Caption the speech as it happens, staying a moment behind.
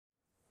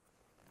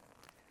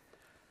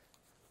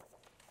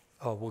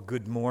Oh, well,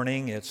 good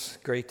morning. It's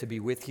great to be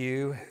with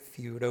you. If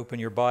you would open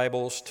your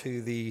Bibles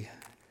to the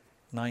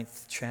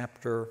 9th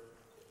chapter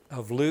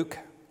of Luke.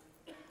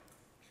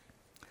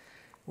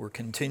 We're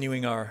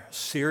continuing our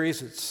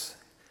series. It's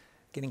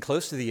getting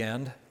close to the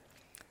end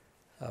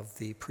of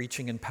the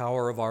preaching and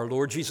power of our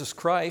Lord Jesus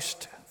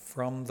Christ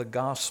from the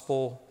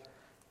Gospel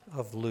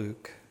of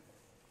Luke.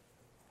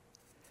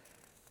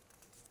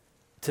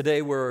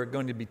 Today we're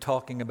going to be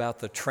talking about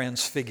the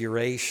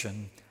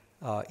Transfiguration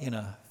in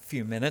a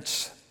few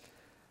minutes.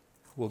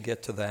 We'll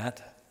get to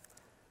that.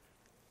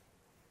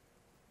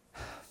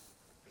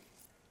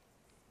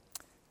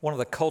 One of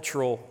the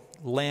cultural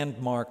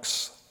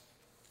landmarks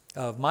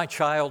of my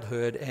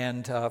childhood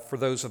and for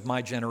those of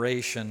my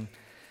generation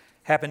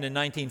happened in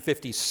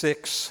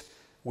 1956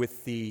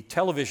 with the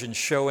television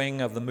showing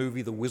of the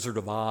movie The Wizard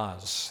of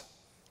Oz.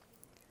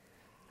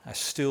 I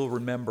still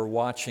remember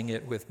watching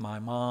it with my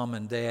mom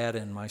and dad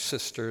and my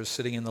sisters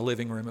sitting in the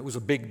living room. It was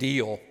a big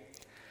deal.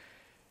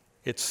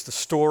 It's the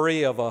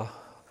story of a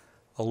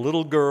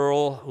little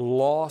girl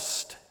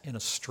lost in a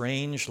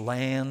strange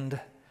land,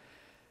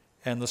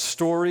 and the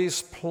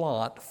story's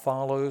plot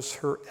follows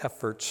her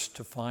efforts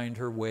to find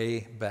her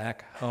way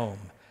back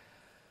home.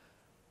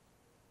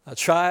 A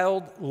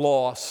child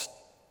lost,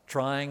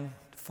 trying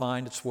to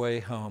find its way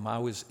home. I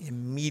was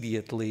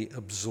immediately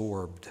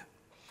absorbed.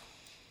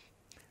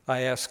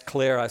 I asked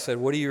Claire, I said,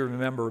 "What do you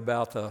remember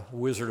about the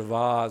Wizard of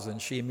Oz?" And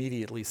she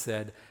immediately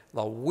said,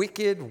 "The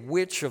Wicked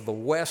Witch of the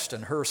West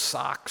and her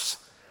socks,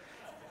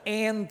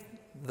 and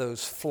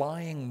those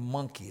flying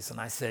monkeys." And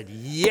I said,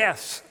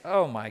 yes.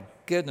 Oh my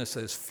goodness,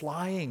 those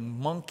flying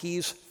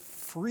monkeys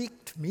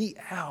freaked me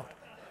out.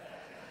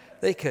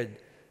 They could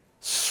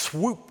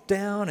swoop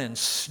down and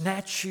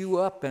snatch you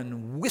up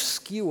and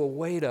whisk you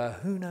away to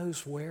who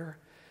knows where.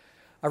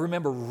 I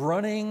remember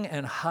running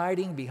and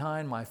hiding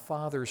behind my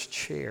father's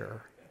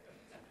chair.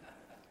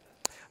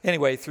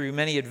 Anyway, through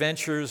many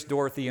adventures,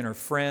 Dorothy and her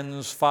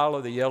friends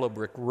follow the yellow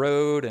brick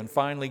road and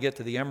finally get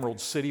to the Emerald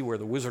City where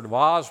the Wizard of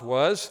Oz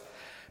was,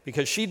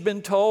 because she'd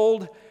been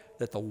told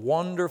that the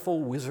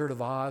wonderful Wizard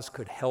of Oz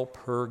could help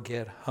her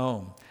get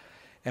home.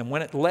 And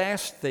when at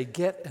last they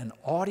get an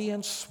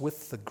audience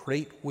with the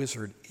great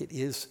wizard, it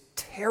is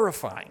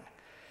terrifying.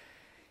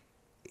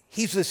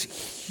 He's this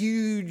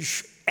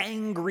huge,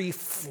 angry,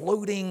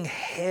 floating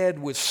head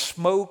with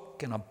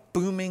smoke and a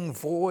booming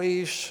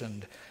voice,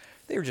 and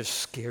they're just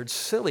scared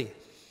silly.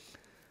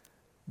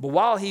 But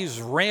while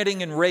he's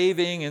ranting and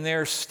raving and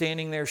they're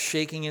standing there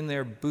shaking in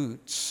their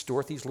boots,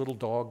 Dorothy's little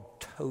dog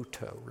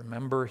Toto,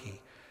 remember,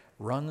 he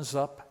runs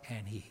up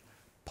and he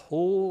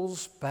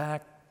pulls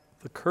back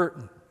the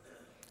curtain.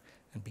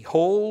 And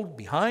behold,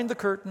 behind the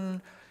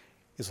curtain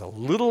is a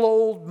little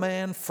old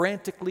man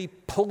frantically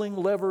pulling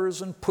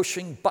levers and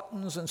pushing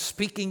buttons and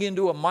speaking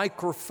into a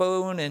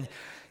microphone, and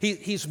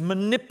he's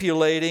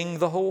manipulating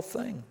the whole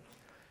thing.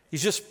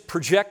 He's just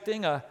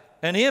projecting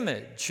an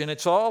image, and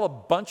it's all a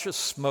bunch of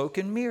smoke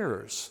and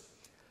mirrors.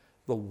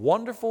 The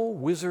wonderful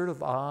Wizard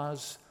of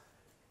Oz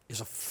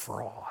is a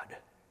fraud.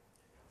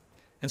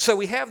 And so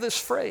we have this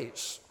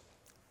phrase,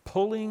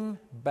 pulling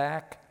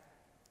back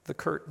the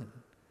curtain.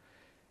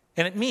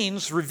 And it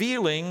means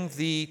revealing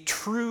the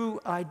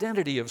true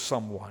identity of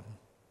someone.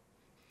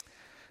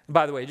 And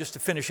by the way, just to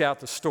finish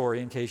out the story,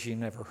 in case you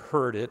never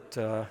heard it,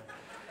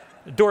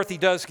 Dorothy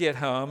does get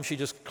home. She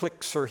just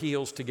clicks her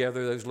heels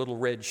together, those little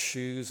red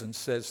shoes, and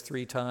says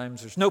 3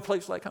 times, "There's no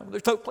place like home,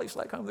 there's no place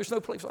like home, there's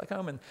no place like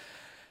home." And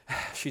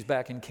she's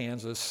back in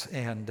Kansas,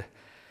 and it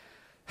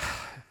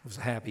was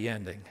a happy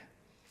ending.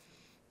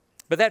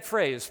 But that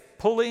phrase,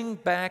 pulling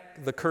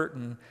back the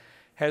curtain,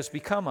 has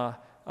become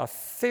a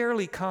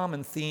fairly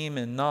common theme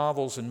in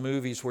novels and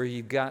movies where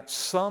you've got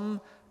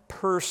some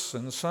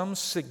person, some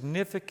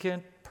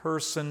significant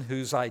person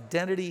whose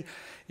identity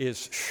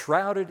is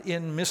shrouded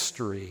in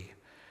mystery.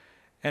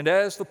 And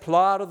as the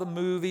plot of the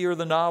movie or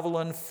the novel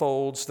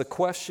unfolds, the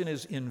question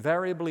is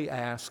invariably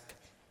asked,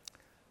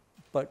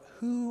 but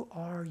who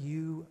are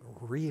you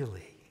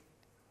really?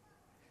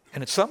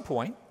 And at some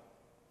point,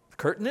 the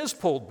curtain is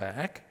pulled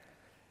back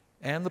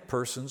and the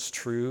person's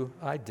true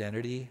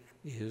identity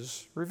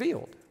is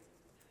revealed.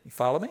 You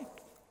follow me?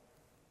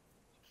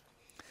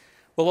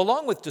 Well,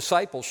 along with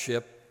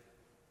discipleship,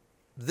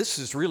 this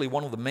is really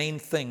one of the main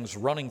things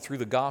running through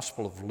the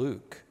Gospel of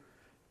Luke.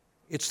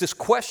 It's this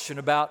question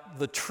about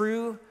the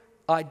true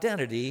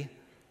identity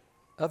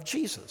of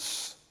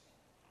Jesus.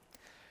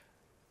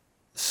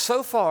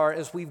 So far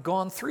as we've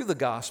gone through the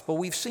Gospel,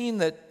 we've seen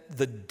that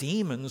the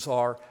demons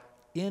are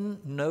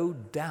in no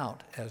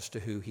doubt as to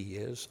who he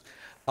is.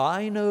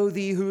 "I know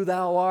thee who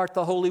thou art,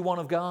 the Holy One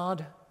of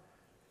God."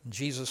 And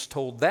Jesus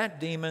told that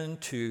demon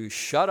to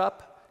shut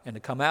up and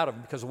to come out of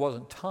him because it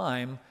wasn't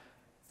time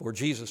for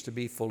Jesus to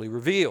be fully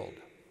revealed.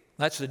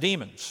 That's the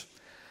demons.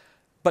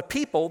 But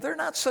people, they're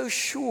not so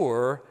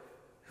sure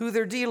who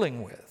they're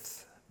dealing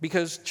with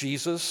because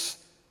Jesus'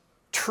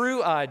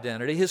 true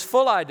identity, his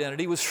full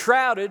identity, was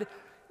shrouded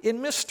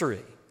in mystery.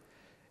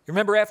 You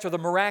remember after the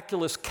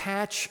miraculous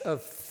catch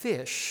of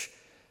fish,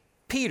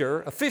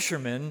 Peter, a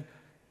fisherman,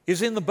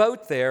 is in the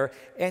boat there,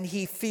 and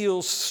he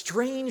feels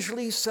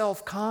strangely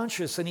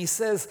self-conscious, and he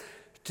says,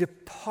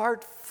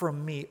 "Depart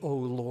from me, O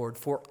Lord,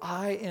 for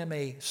I am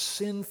a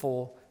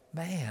sinful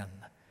man."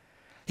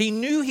 He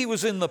knew he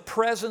was in the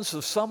presence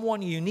of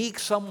someone unique,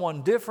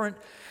 someone different,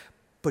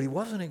 but he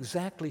wasn't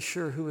exactly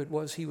sure who it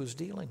was he was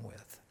dealing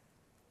with.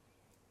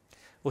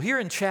 Well, here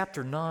in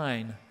chapter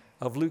 9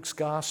 of Luke's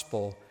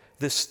gospel,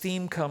 this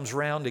theme comes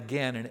round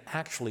again, and it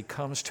actually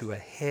comes to a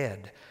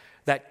head.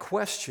 That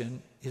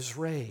question is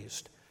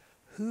raised.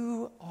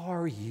 Who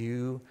are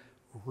you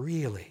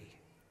really?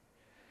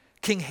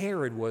 King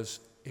Herod was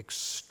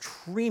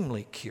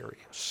extremely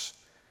curious.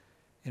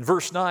 In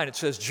verse 9 it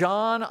says,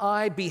 "John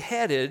I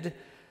beheaded,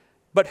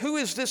 but who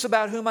is this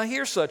about whom I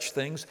hear such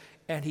things?"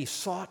 And he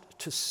sought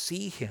to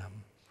see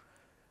him.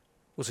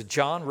 Was it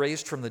John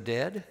raised from the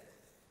dead?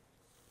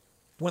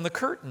 When the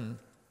curtain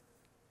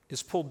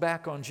is pulled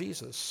back on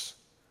Jesus,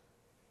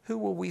 who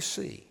will we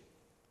see?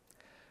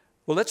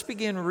 Well, let's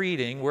begin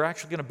reading. We're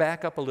actually going to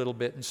back up a little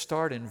bit and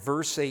start in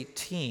verse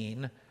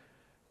 18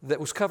 that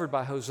was covered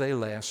by Jose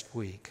last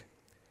week.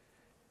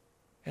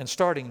 And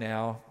starting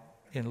now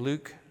in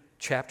Luke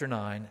chapter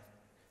 9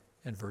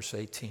 and verse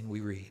 18,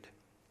 we read,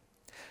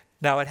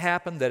 "Now it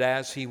happened that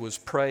as he was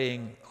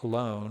praying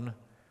alone,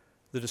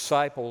 the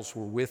disciples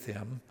were with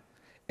him,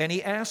 and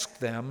he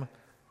asked them,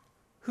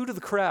 'Who do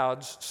the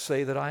crowds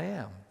say that I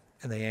am?'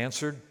 And they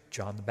answered,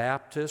 'John the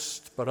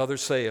Baptist, but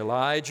others say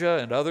Elijah,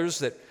 and others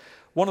that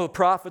one of the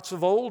prophets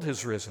of old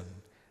has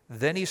risen.'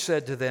 Then he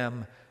said to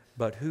them,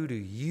 'But who do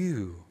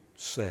you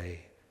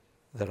say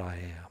that I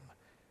am?'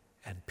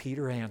 And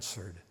Peter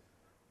answered,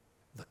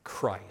 'The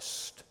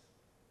Christ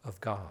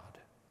of God.'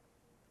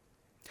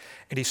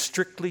 And he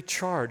strictly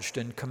charged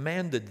and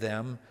commanded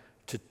them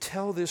to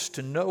tell this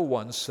to no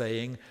one,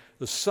 saying,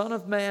 'The Son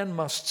of Man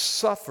must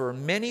suffer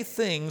many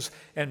things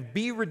and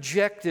be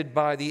rejected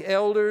by the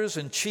elders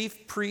and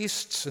chief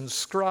priests and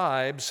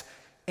scribes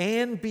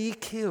and be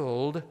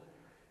killed,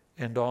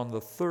 and on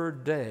the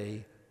third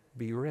day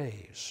be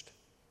raised.'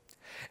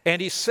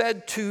 And he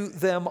said to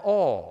them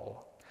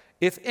all,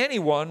 'If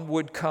anyone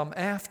would come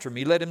after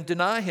me, let him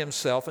deny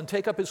himself and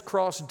take up his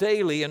cross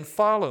daily and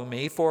follow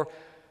me. For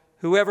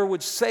whoever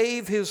would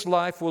save his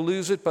life will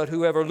lose it, but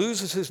whoever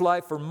loses his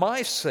life for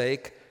my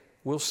sake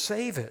will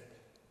save it.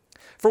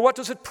 For what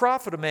does it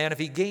profit a man if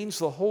he gains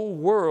the whole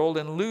world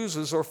and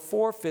loses or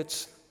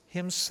forfeits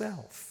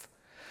himself?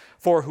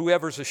 For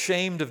whoever's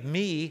ashamed of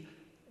me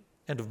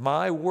and of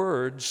my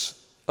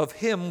words, of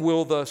him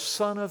will the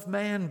Son of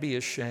Man be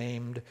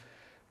ashamed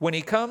when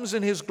he comes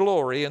in his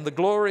glory and the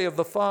glory of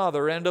the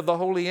Father and of the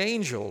holy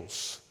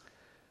angels.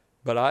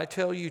 But I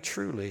tell you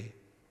truly,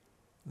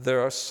 there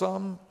are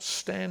some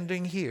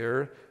standing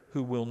here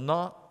who will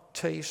not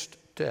taste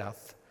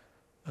death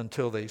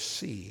until they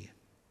see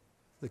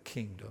the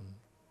kingdom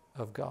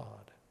of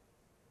God."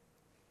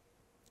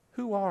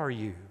 Who are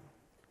you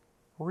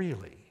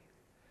really?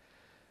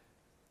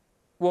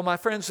 Well, my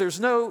friends, there's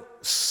no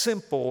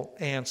simple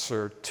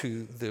answer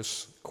to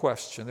this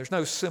question. There's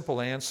no simple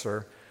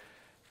answer.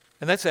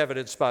 And that's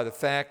evidenced by the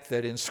fact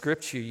that in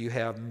Scripture you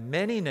have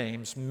many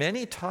names,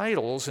 many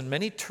titles, and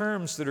many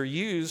terms that are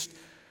used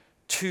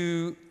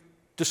to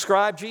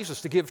describe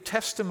Jesus, to give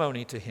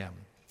testimony to him.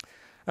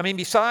 I mean,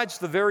 besides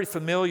the very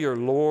familiar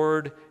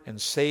Lord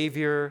and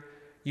Savior,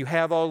 you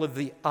have all of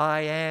the I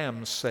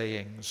am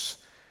sayings.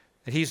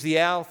 That he's the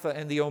Alpha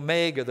and the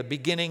Omega, the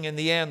beginning and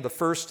the end, the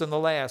first and the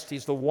last.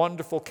 He's the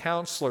wonderful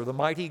counselor, the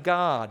mighty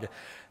God,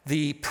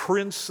 the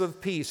Prince of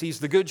Peace. He's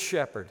the good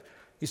shepherd.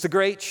 He's the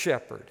great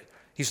shepherd.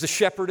 He's the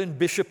shepherd and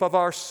bishop of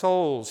our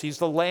souls. He's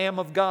the Lamb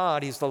of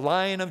God. He's the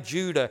Lion of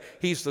Judah.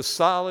 He's the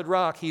solid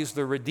rock. He's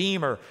the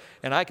Redeemer.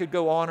 And I could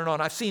go on and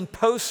on. I've seen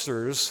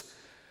posters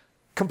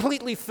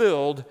completely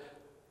filled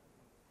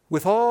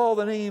with all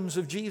the names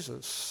of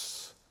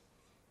Jesus.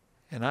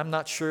 And I'm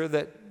not sure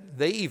that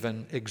they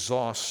even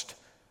exhaust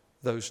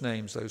those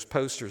names, those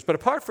posters. But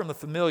apart from the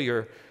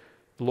familiar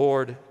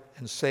Lord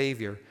and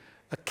Savior,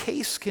 a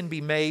case can be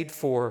made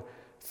for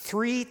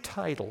three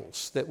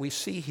titles that we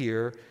see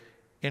here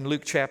in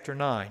Luke chapter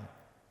 9.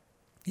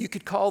 You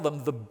could call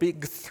them the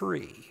big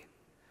three.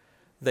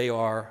 They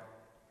are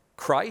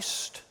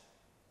Christ,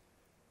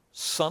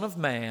 Son of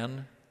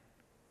Man,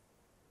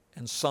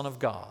 and Son of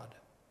God.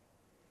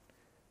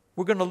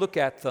 We're going to look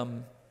at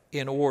them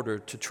in order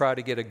to try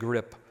to get a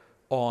grip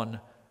on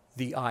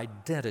the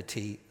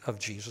identity of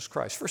Jesus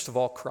Christ. First of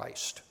all,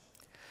 Christ.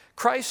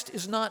 Christ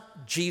is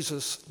not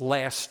Jesus'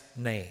 last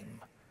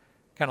name.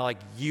 Kind of like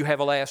you have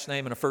a last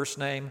name and a first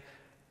name.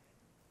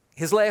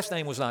 His last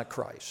name was not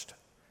Christ.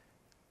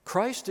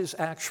 Christ is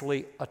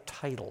actually a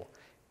title,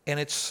 and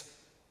it's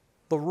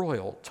the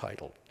royal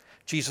title.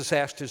 Jesus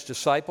asked his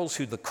disciples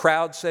who the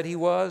crowd said he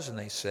was, and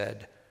they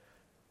said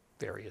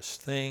various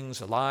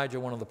things, Elijah,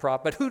 one of the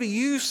prophets. But who do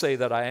you say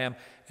that I am?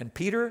 And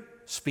Peter,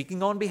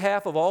 speaking on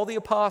behalf of all the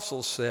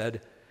apostles,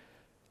 said,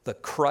 the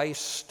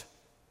Christ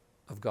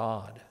of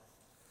God.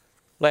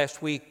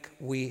 Last week,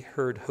 we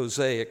heard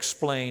Jose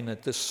explain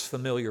that this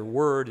familiar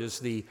word is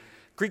the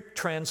Greek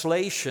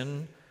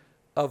translation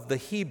of the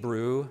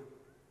Hebrew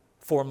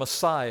for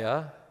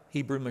Messiah,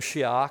 Hebrew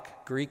Mashiach,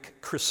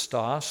 Greek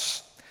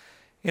Christos,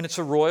 and it's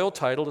a royal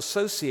title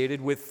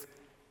associated with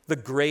the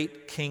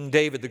great King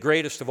David, the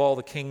greatest of all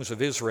the kings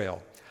of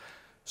Israel.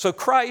 So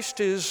Christ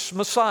is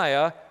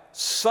Messiah,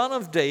 son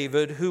of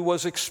David, who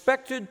was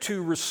expected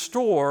to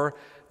restore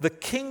the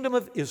kingdom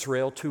of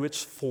Israel to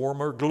its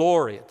former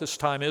glory. At this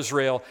time,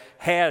 Israel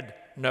had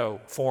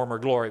no former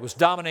glory. It was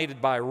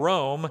dominated by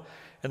Rome,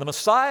 and the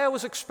Messiah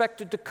was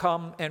expected to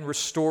come and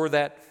restore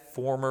that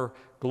former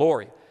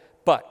glory.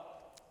 But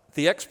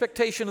the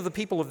expectation of the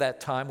people of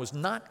that time was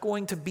not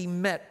going to be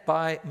met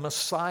by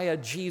Messiah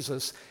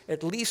Jesus,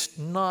 at least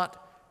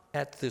not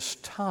at this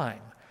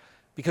time,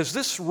 because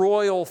this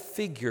royal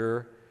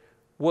figure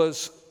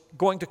was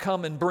going to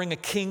come and bring a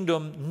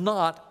kingdom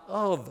not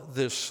of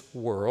this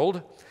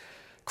world.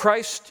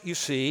 Christ, you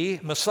see,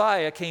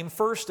 Messiah, came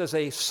first as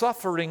a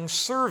suffering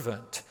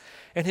servant,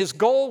 and his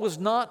goal was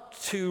not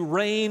to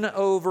reign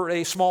over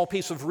a small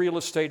piece of real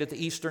estate at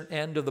the eastern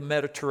end of the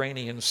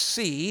Mediterranean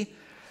Sea.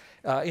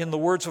 In the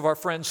words of our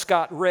friend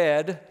Scott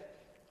Redd,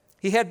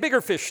 he had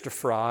bigger fish to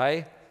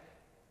fry.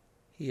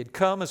 He had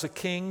come as a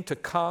king to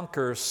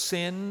conquer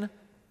sin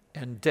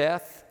and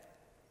death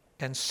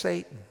and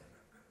Satan.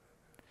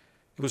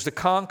 It was to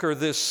conquer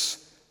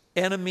this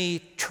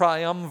enemy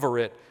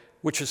triumvirate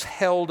which has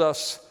held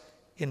us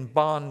in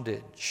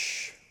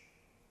bondage.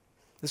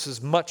 This is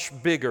much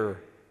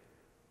bigger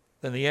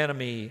than the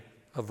enemy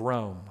of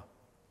Rome.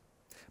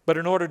 But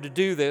in order to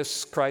do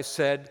this, Christ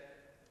said,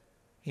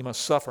 he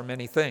must suffer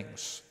many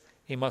things.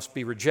 He must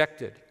be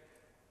rejected.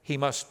 He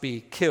must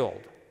be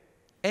killed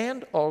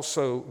and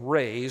also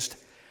raised.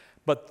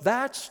 But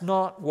that's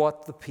not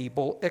what the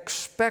people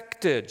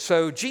expected.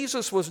 So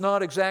Jesus was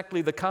not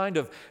exactly the kind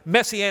of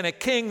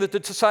messianic king that the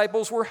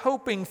disciples were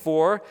hoping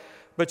for.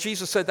 But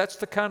Jesus said, that's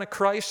the kind of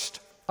Christ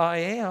I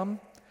am.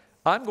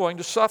 I'm going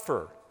to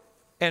suffer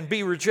and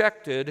be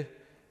rejected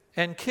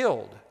and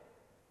killed.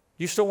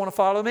 You still want to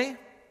follow me?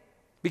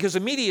 Because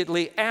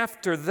immediately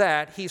after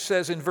that, he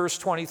says in verse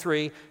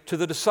 23, to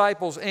the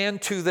disciples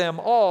and to them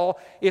all,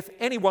 if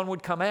anyone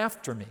would come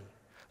after me,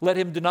 let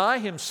him deny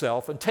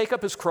himself and take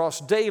up his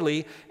cross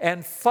daily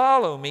and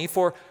follow me.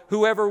 For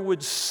whoever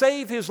would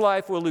save his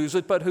life will lose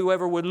it, but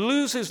whoever would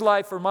lose his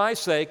life for my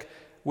sake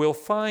will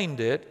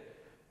find it.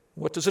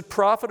 What does it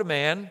profit a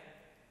man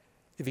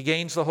if he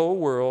gains the whole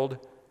world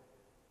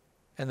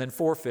and then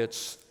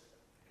forfeits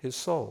his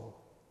soul?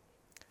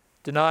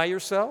 Deny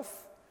yourself.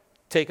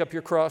 Take up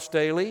your cross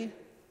daily,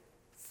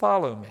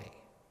 follow me.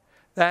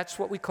 That's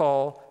what we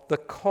call the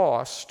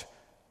cost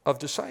of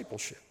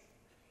discipleship.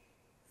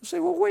 You say,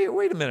 well,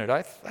 wait a minute.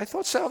 I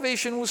thought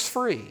salvation was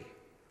free.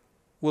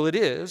 Well, it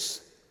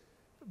is,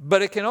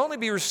 but it can only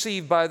be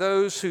received by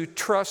those who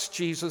trust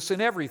Jesus in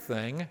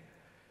everything.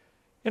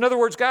 In other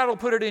words, God will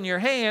put it in your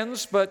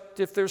hands, but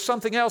if there's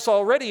something else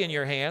already in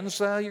your hands,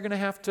 you're going to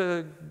have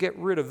to get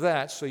rid of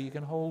that so you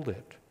can hold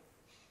it.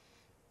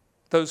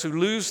 Those who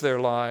lose their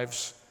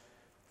lives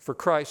for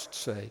Christ's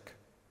sake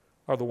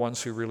are the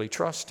ones who really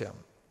trust him.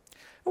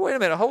 Wait a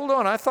minute, hold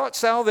on. I thought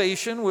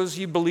salvation was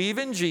you believe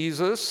in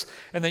Jesus,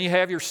 and then you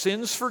have your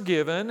sins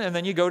forgiven, and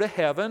then you go to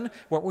heaven.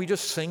 Weren't we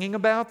just singing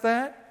about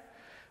that?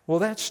 Well,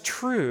 that's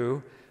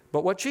true,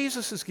 but what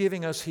Jesus is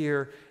giving us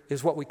here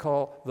is what we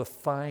call the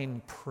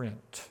fine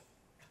print.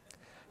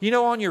 You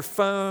know, on your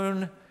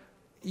phone,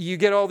 you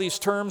get all these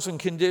terms and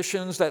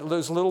conditions,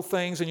 those little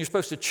things, and you're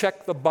supposed to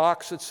check the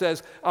box that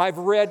says, I've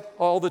read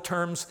all the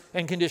terms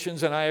and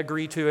conditions and I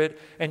agree to it,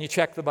 and you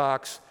check the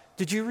box.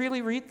 Did you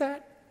really read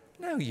that?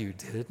 No, you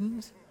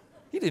didn't.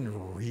 You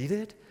didn't read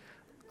it.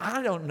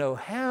 I don't know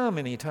how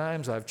many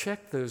times I've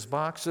checked those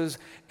boxes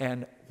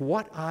and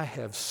what I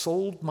have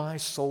sold my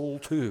soul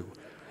to.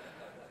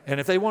 And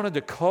if they wanted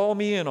to call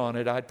me in on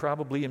it, I'd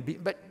probably be,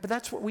 but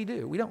that's what we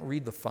do. We don't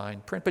read the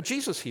fine print. But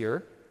Jesus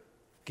here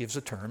gives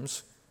the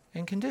terms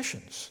and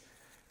conditions.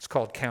 It's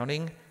called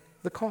counting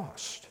the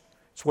cost.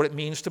 It's what it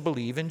means to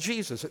believe in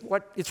Jesus.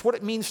 It's what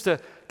it means to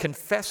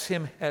confess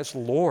him as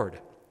Lord.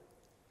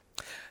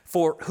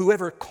 For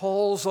whoever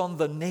calls on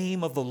the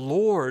name of the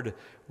Lord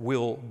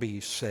will be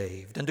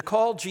saved. And to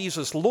call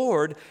Jesus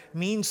Lord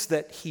means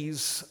that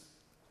he's,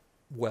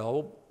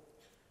 well,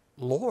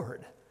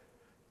 Lord,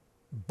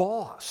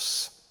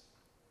 boss,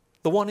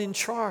 the one in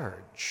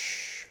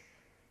charge.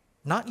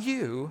 Not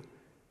you,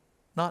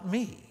 not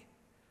me.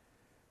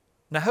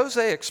 Now,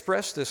 Jose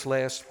expressed this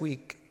last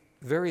week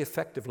very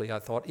effectively, I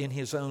thought, in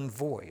his own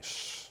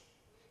voice.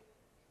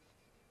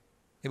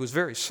 It was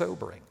very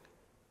sobering.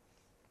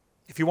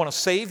 If you want to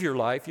save your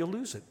life, you'll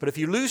lose it. But if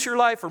you lose your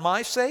life for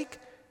my sake,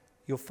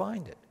 you'll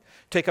find it.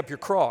 Take up your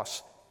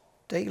cross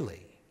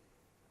daily.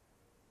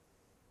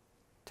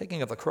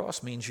 Taking up the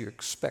cross means you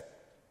expect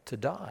to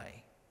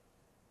die.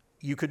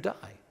 You could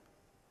die.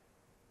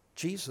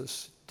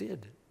 Jesus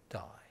did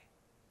die.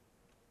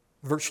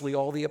 Virtually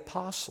all the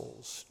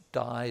apostles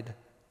died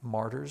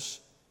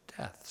martyrs'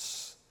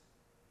 deaths.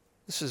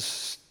 This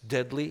is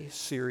deadly,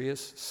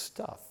 serious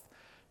stuff.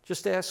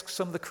 Just ask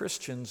some of the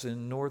Christians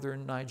in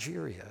northern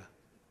Nigeria.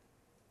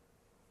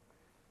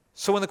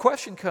 So when the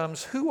question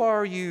comes, who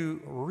are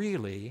you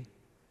really?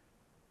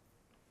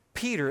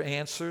 Peter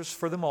answers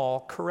for them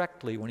all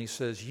correctly when he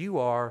says, you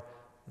are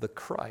the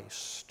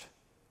Christ,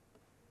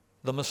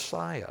 the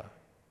Messiah,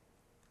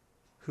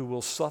 who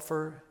will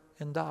suffer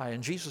and die.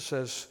 And Jesus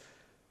says,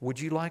 would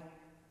you like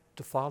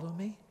to follow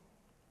me?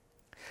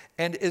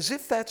 And as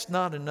if that's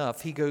not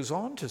enough, he goes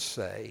on to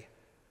say,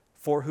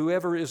 for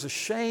whoever is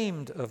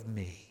ashamed of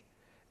me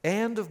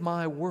and of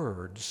my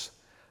words,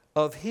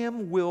 of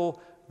him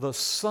will the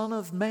Son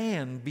of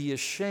Man be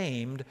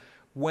ashamed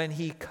when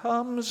he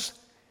comes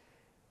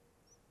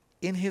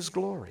in his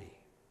glory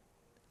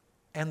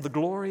and the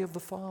glory of the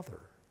Father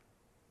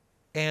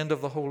and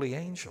of the holy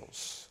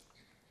angels.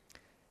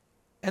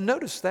 And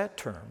notice that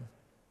term,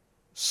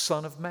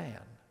 Son of Man.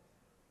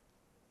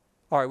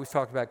 All right, we've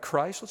talked about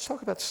Christ. Let's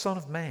talk about Son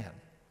of Man.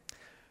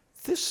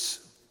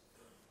 This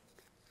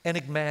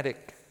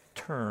enigmatic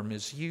term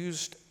is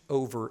used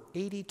over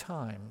 80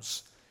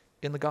 times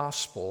in the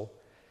gospel,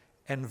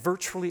 and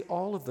virtually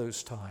all of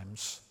those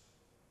times,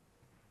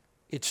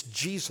 it's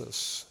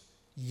Jesus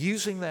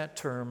using that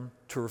term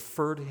to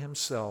refer to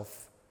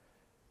himself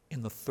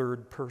in the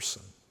third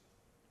person.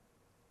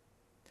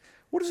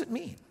 What does it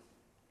mean?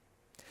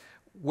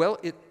 Well,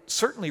 it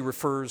certainly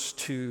refers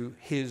to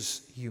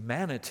his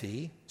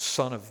humanity,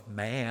 Son of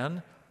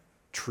Man.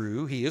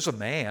 True, he is a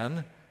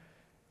man.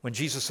 When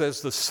Jesus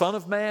says the Son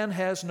of Man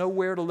has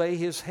nowhere to lay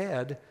his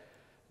head,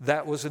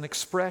 that was an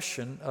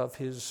expression of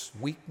his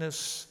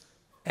weakness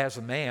as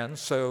a man.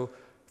 So,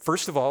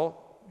 first of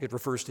all, it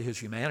refers to his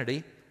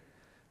humanity,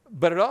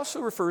 but it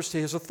also refers to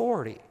his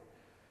authority.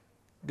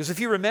 Because if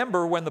you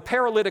remember, when the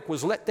paralytic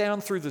was let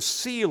down through the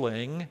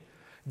ceiling,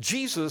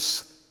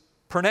 Jesus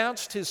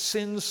pronounced his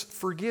sins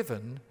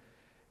forgiven,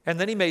 and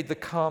then he made the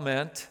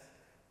comment,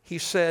 he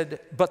said,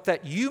 but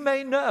that you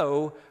may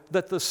know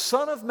that the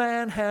Son of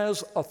Man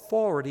has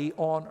authority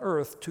on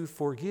earth to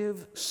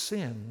forgive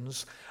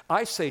sins,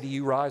 I say to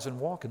you, rise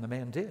and walk, and the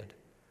man did.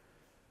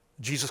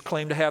 Jesus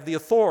claimed to have the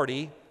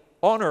authority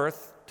on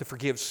earth to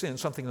forgive sins,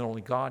 something that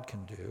only God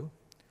can do.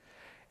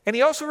 And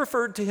he also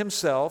referred to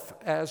himself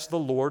as the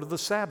Lord of the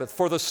Sabbath.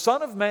 For the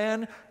Son of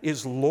Man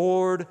is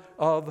Lord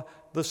of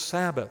the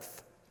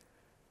Sabbath.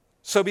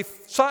 So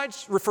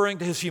besides referring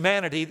to his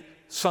humanity,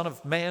 Son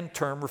of Man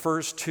term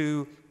refers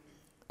to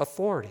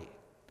authority.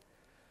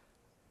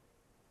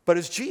 But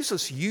as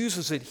Jesus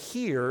uses it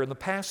here in the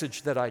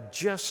passage that I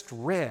just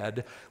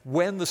read,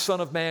 when the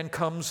Son of Man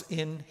comes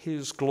in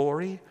his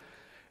glory,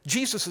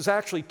 Jesus is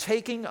actually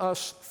taking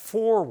us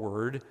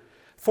forward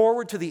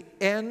to the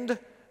end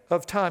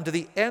of time, to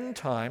the end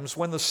times,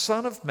 when the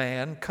Son of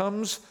Man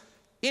comes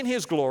in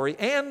his glory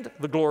and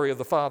the glory of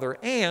the Father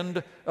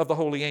and of the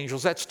holy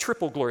angels. That's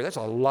triple glory. That's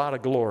a lot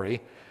of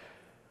glory.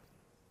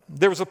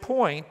 There was a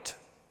point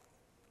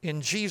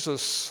in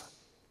Jesus'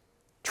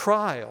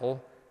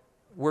 trial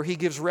where he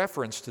gives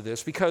reference to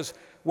this, because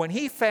when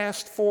he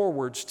fast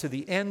forwards to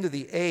the end of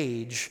the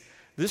age,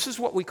 this is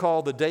what we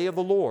call the day of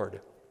the Lord,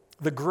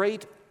 the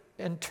great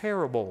and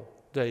terrible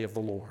day of the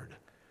Lord,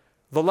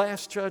 the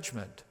last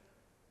judgment,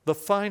 the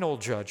final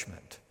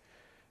judgment.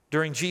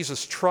 During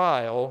Jesus'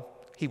 trial,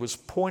 he was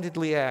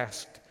pointedly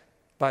asked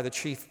by the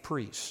chief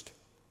priest,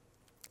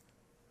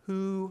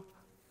 who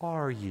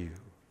are you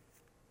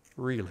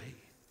really?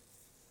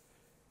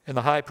 And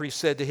the high priest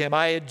said to him,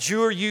 I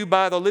adjure you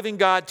by the living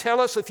God,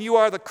 tell us if you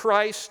are the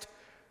Christ,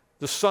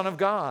 the Son of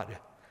God.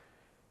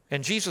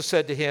 And Jesus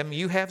said to him,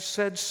 you have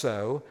said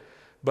so,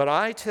 but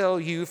I tell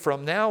you,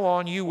 from now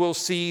on you will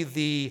see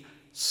the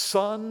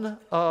Son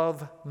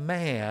of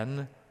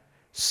Man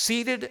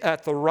seated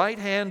at the right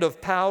hand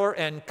of power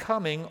and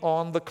coming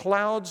on the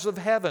clouds of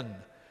heaven.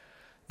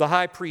 The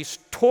high priest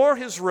tore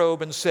his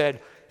robe and said,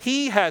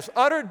 he has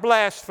uttered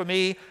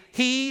blasphemy,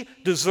 he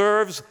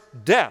deserves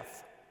death.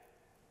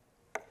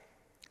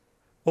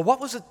 Well,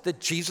 what was it that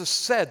Jesus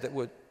said that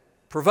would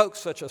provoke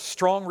such a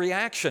strong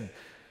reaction?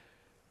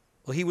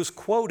 Well, he was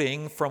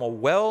quoting from a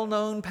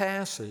well-known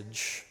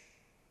passage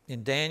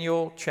in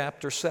Daniel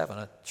chapter 7,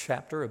 a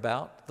chapter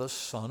about the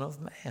Son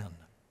of Man.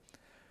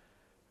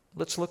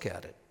 Let's look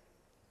at it.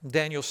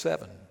 Daniel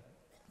 7,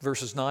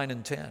 verses 9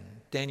 and 10.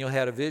 Daniel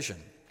had a vision,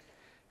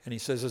 and he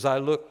says, as I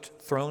looked,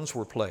 thrones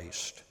were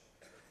placed,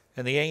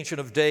 and the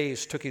Ancient of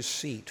Days took his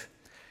seat.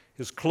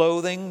 His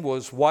clothing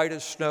was white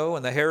as snow,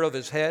 and the hair of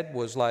his head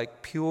was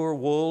like pure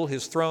wool.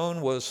 His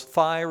throne was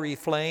fiery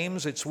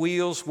flames. Its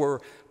wheels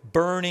were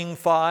burning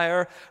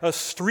fire. A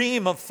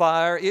stream of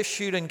fire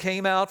issued and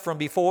came out from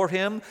before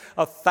him.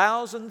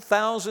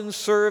 1,000,000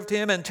 served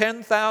him, and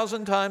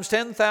 10,000 times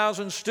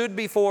 10,000 stood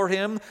before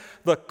him.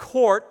 The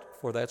court,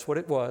 for that's what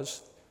it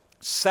was,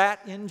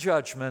 sat in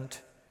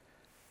judgment,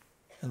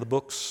 and the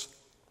books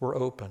were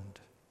opened.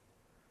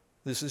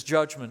 This is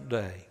Judgment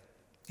Day.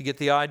 You get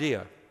the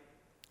idea.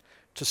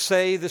 To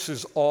say this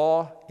is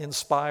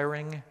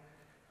awe-inspiring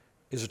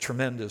is a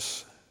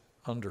tremendous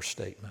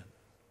understatement.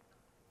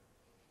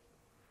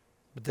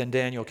 But then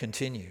Daniel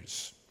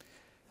continues.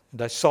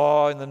 And I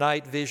saw in the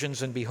night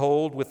visions, and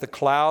behold, with the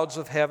clouds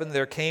of heaven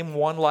there came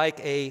one like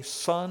a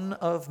Son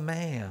of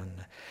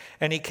Man.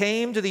 And he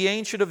came to the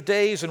Ancient of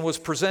Days and was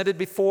presented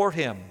before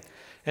him.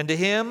 And to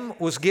him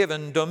was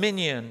given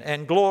dominion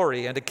and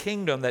glory and a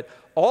kingdom, that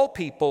all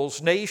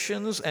peoples,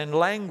 nations, and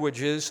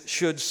languages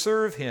should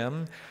serve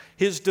him.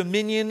 His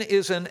dominion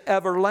is an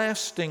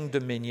everlasting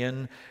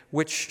dominion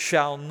which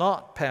shall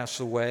not pass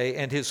away,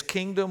 and his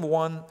kingdom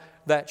one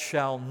that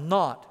shall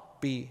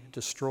not be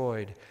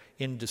destroyed,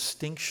 in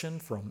distinction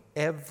from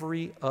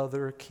every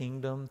other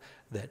kingdom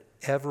that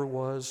ever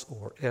was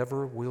or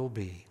ever will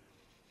be.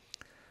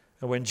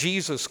 And when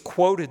Jesus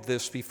quoted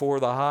this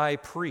before the high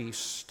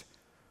priest,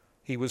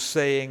 he was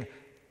saying,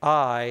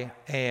 I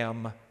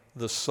am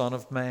the Son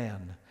of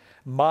Man.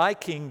 My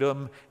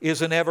kingdom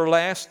is an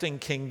everlasting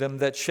kingdom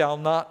that shall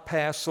not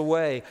pass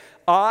away.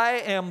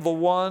 I am the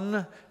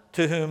one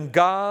to whom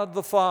God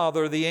the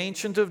Father, the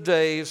Ancient of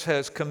Days,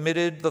 has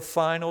committed the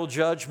final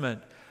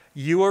judgment.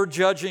 You are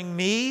judging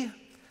me,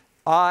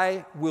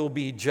 I will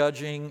be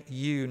judging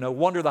you. No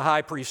wonder the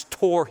high priest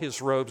tore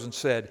his robes and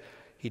said,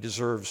 he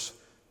deserves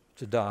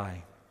to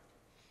die.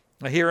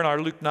 Now, here in our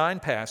Luke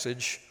 9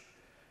 passage,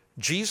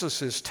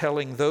 Jesus is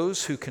telling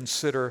those who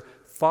consider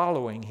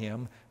following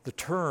him the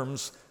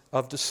terms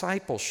of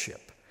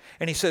discipleship.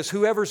 And he says,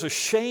 whoever's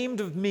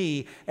ashamed of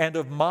me and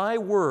of my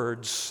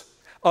words,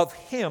 of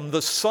him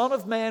the Son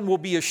of Man will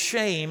be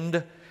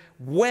ashamed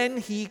when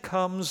he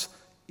comes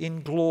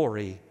in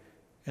glory,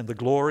 and the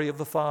glory of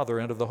the Father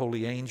and of the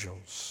holy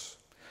angels.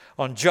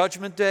 On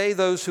Judgment Day,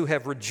 those who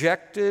have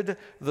rejected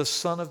the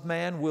Son of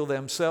Man will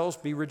themselves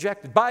be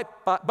rejected.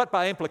 But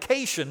by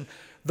implication,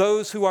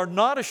 those who are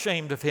not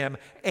ashamed of him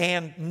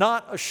and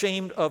not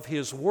ashamed of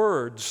his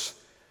words,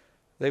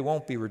 they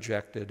won't be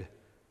rejected.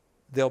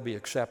 They'll be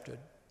accepted.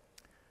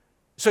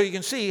 So you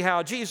can see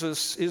how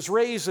Jesus is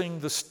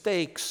raising the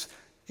stakes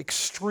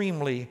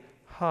extremely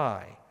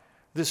high.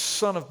 This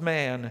Son of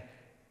Man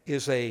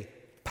is a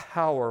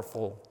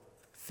powerful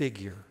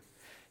figure.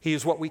 He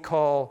is what we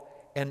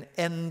call an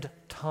end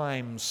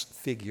times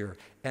figure,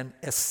 an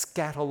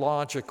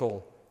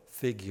eschatological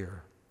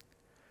figure.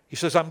 He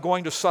says, I'm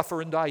going to suffer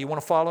and die. You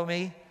want to follow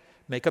me?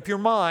 Make up your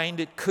mind.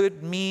 It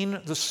could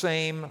mean the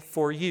same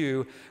for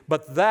you,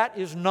 but that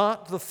is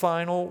not the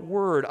final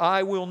word.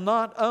 I will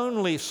not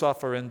only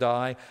suffer and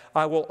die,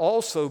 I will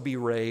also be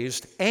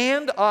raised,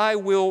 and I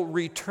will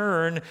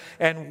return,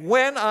 and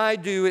when I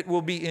do, it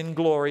will be in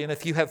glory. And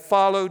if you have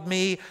followed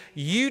me,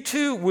 you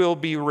too will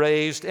be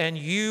raised, and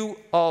you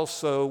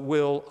also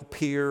will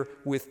appear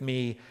with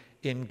me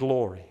in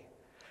glory.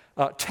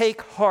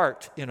 Take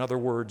heart, in other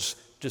words,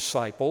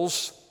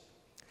 disciples.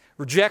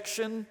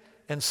 Rejection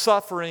and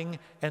suffering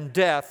and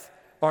death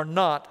are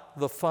not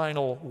the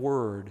final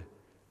word.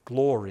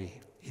 Glory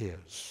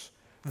is.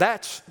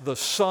 That's the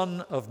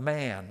Son of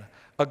Man,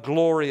 a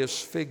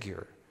glorious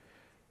figure.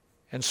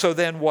 And so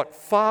then what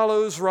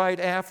follows right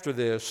after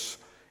this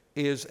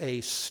is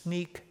a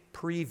sneak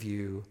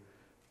preview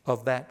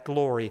of that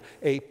glory,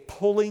 a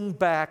pulling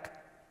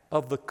back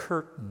of the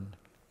curtain,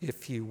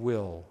 if you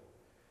will.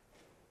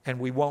 And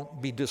we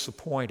won't be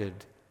disappointed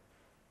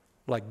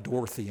like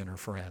Dorothy and her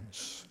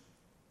friends.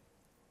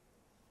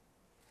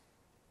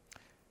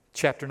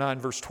 Chapter 9,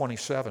 verse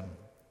 27.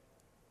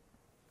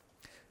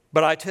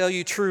 But I tell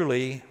you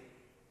truly,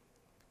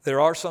 there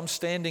are some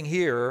standing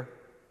here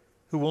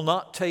who will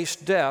not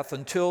taste death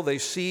until they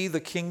see the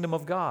kingdom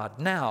of God.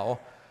 Now,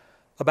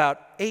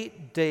 about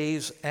 8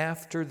 days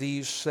after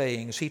these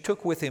sayings, he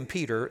took with him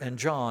Peter and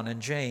John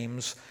and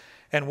James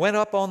and went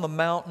up on the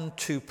mountain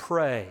to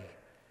pray.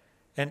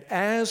 And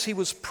as he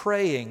was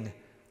praying,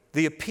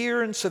 the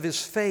appearance of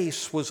his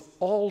face was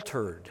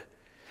altered,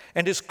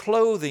 and his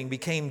clothing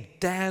became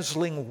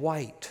dazzling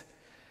white.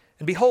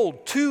 And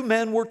behold, 2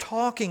 men were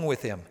talking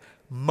with him,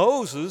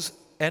 Moses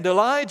and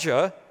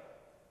Elijah,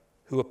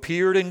 who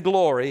appeared in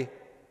glory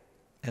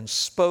and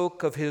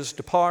spoke of his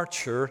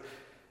departure,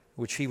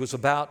 which he was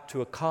about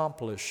to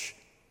accomplish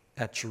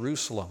at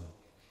Jerusalem.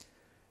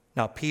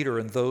 Now Peter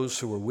and those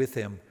who were with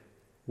him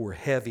were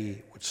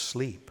heavy with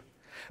sleep.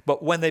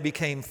 But when they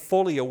became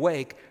fully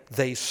awake,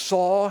 they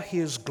saw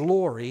his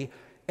glory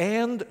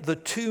and the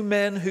 2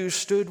 men who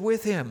stood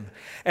with him.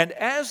 And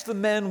as the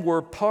men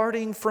were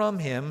parting from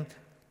him,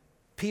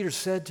 Peter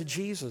said to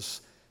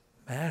Jesus,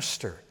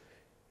 Master,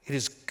 it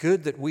is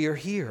good that we are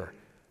here.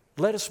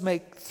 Let us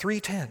make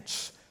 3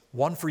 tents,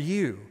 one for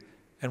you,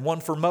 and one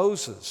for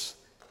Moses,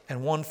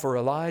 and one for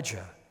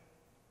Elijah,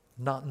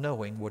 not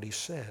knowing what he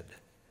said.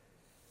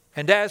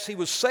 And as he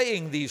was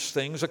saying these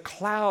things, a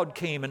cloud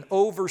came and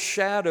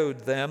overshadowed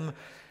them,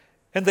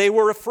 and they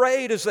were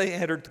afraid as they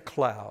entered the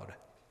cloud.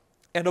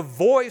 And a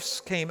voice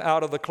came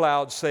out of the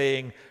cloud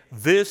saying,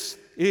 This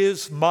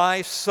is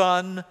my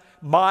Son,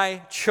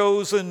 my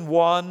chosen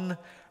one.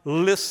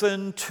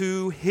 Listen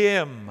to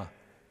him.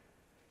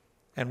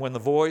 And when the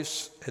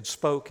voice had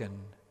spoken,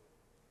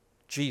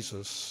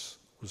 Jesus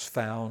was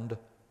found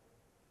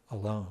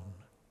alone.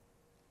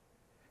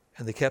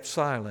 And they kept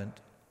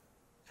silent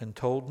and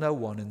told no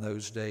one in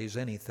those days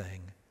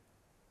anything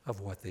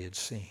of what they had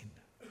seen.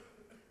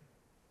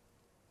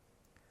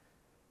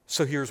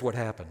 So here's what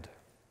happened.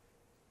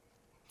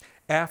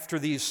 After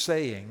these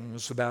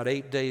sayings, about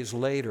 8 days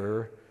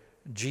later,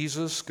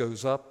 Jesus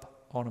goes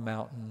up on a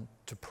mountain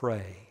to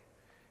pray.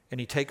 And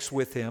he takes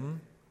with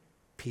him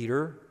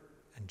Peter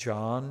and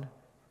John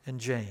and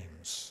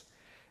James.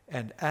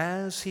 And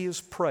as he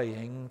is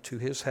praying to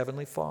his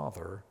heavenly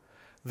Father,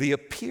 the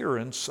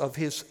appearance of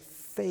his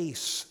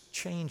face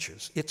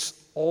changes. It's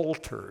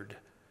altered.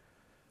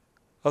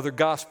 Other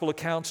gospel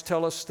accounts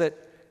tell us that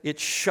it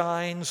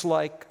shines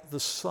like the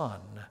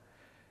sun.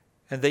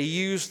 And they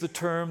use the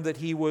term that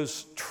he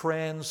was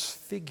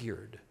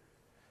transfigured,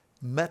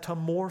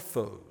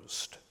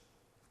 metamorphosed.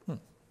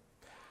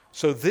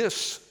 So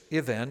this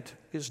event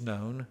is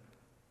known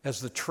as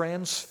the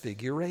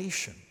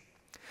Transfiguration.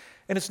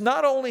 And it's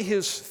not only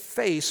his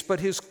face, but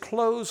his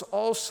clothes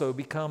also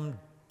become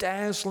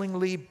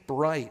dazzlingly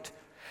bright.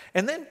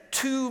 And then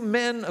two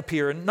men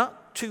appear, and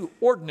not two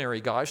ordinary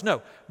guys,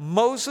 no,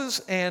 Moses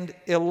and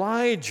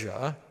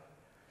Elijah.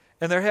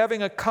 And they're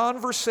having a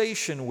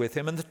conversation with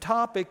him, and the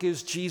topic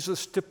is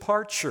Jesus'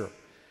 departure.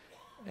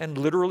 And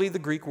literally the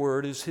Greek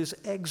word is his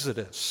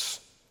exodus.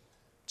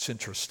 It's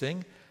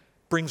interesting.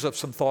 Brings up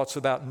some thoughts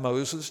about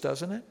Moses,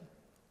 doesn't it?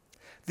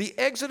 The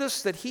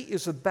exodus that he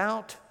is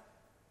about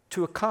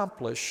to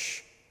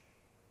accomplish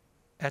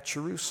at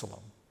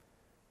Jerusalem.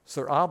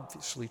 So they're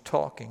obviously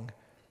talking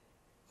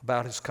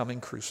about his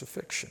coming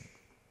crucifixion.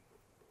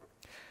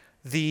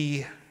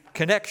 The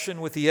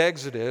connection with the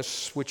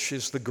Exodus, which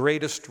is the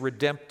greatest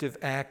redemptive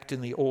act in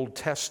the Old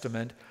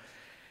Testament,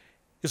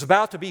 is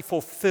about to be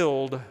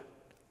fulfilled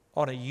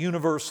on a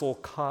universal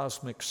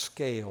cosmic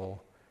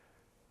scale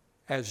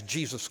as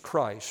Jesus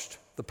Christ,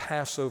 the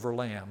Passover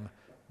Lamb,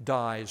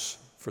 dies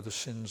for the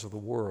sins of the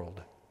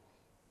world.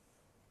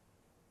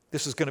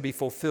 This is going to be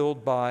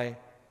fulfilled by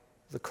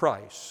the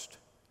Christ,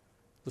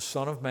 the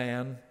Son of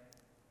Man,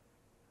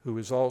 who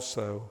is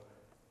also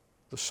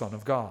the Son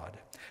of God.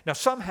 Now,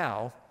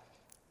 somehow,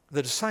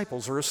 the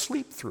disciples are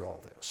asleep through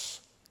all this.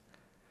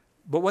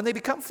 But when they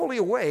become fully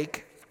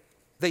awake,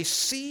 they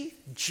see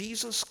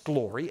Jesus'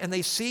 glory, and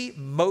they see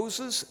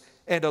Moses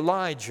and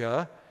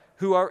Elijah,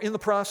 who are in the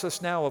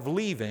process now of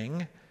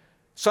leaving.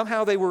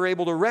 Somehow they were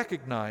able to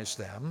recognize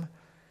them.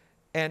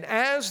 And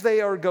as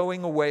they are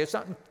going away, it's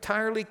not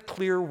entirely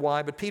clear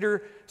why, but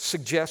Peter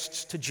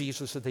suggests to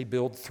Jesus that they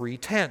build 3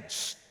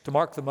 tents. To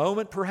mark the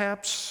moment,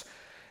 perhaps.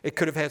 It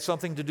could have had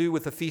something to do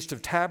with the Feast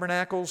of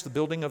Tabernacles, the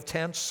building of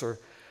tents or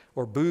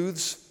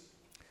booths.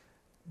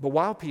 But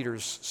while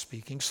Peter's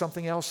speaking,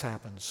 something else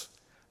happens.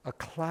 A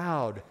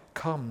cloud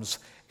comes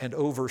and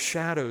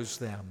overshadows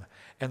them,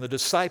 and the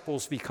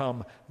disciples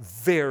become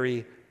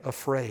very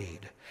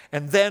afraid.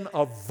 And then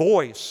a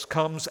voice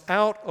comes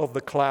out of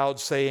the cloud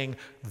saying,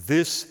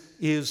 "This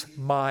is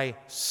my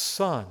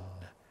Son,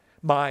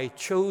 my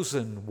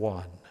chosen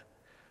one.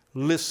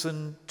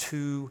 Listen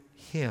to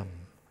him."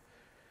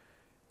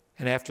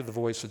 And after the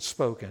voice had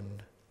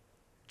spoken,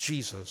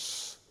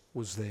 Jesus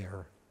was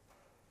there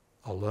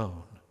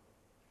alone.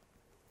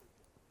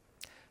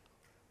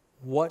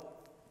 What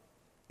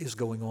is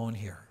going on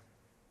here?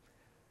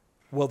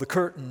 Well, the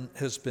curtain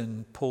has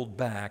been pulled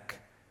back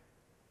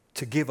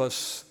to give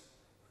us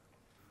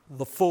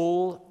the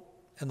full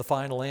and the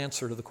final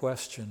answer to the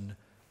question,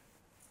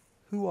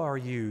 who are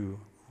you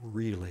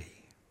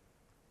really?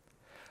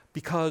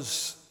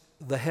 Because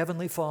the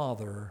Heavenly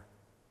Father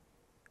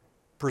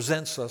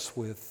presents us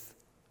with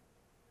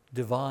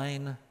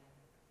divine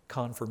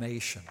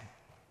confirmation.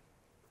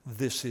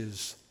 This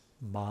is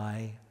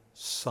my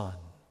Son.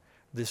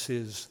 This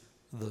is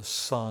the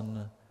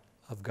Son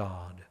of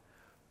God,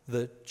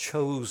 the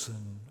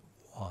chosen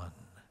one.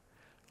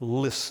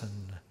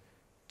 Listen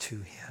to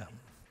him.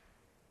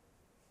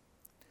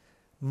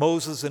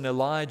 Moses and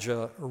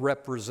Elijah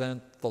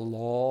represent the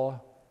law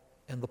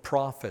and the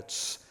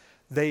prophets.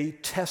 They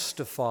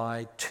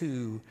testify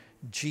to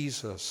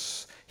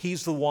Jesus.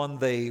 He's the one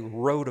they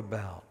wrote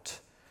about.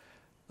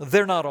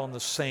 They're not on the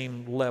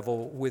same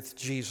level with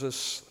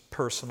Jesus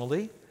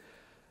personally.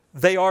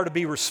 They are to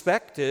be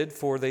respected,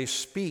 for they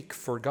speak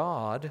for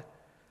God.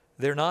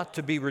 They're not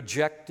to be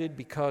rejected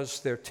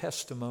because their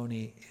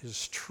testimony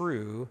is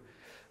true.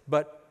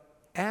 But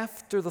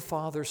after the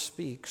Father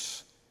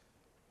speaks,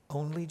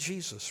 only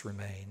Jesus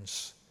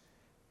remains.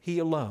 He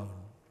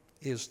alone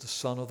is the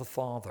Son of the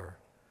Father,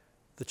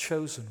 the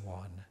chosen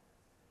one,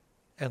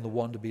 and the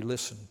one to be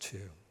listened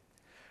to.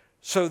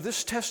 So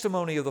this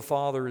testimony of the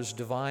Father is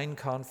divine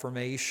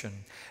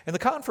confirmation. And the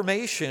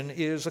confirmation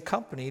is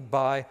accompanied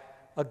by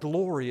a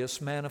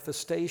glorious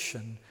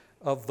manifestation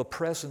of the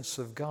presence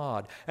of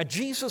God. And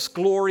Jesus'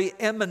 glory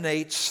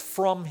emanates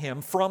from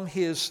him, from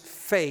his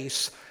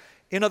face.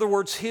 In other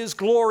words, his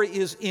glory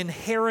is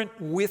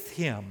inherent with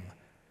him,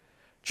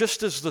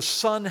 just as the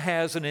Son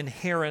has an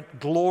inherent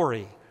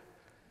glory.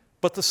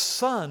 But the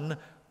Son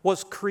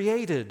was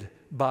created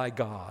by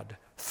God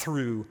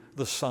through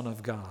the Son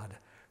of God.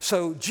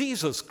 So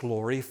Jesus'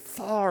 glory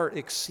far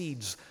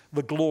exceeds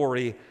the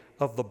glory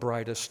of the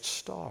brightest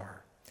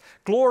star.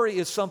 Glory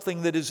is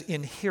something that is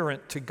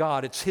inherent to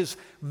God. It's his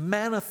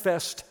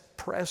manifest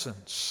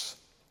presence.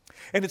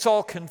 And it's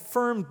all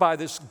confirmed by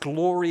this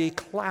glory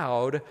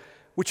cloud,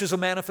 which is a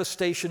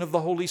manifestation of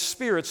the Holy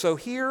Spirit. So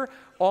here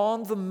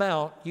on the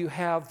mount, you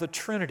have the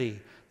Trinity,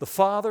 the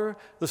Father,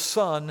 the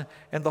Son,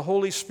 and the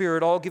Holy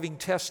Spirit all giving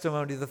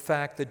testimony to the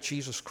fact that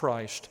Jesus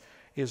Christ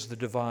is the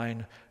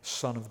divine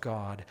Son of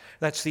God.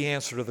 That's the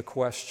answer to the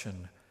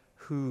question,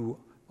 who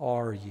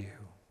are you?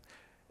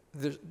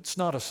 It's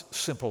not a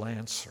simple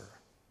answer.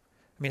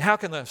 I mean, how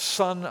can the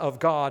Son of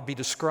God be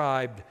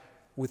described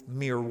with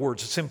mere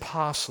words? It's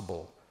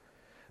impossible.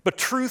 But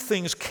true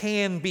things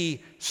can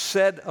be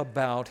said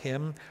about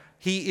him.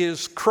 He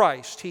is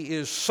Christ. He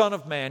is Son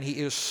of Man. He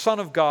is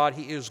Son of God.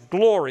 He is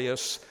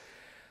glorious.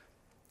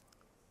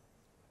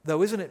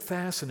 Though, isn't it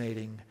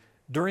fascinating?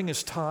 During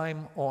his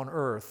time on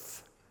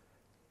earth,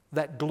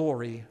 that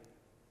glory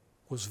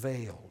was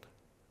veiled.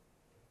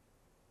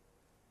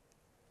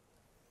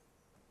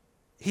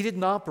 He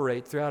didn't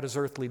operate throughout his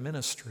earthly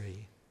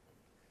ministry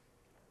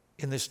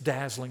in this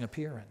dazzling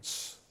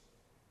appearance.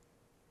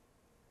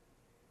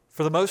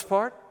 For the most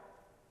part,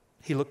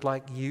 he looked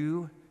like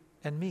you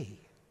and me.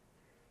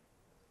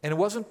 And it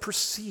wasn't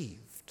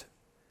perceived,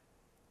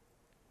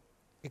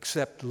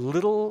 except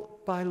little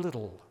by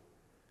little,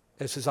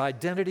 as his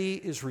identity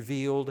is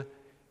revealed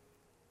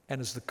and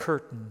as the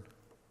curtain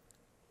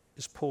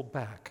is pulled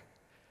back.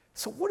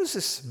 So what does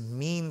this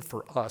mean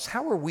for us?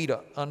 How are we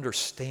to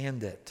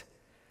understand it?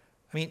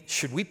 I mean,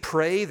 should we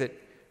pray that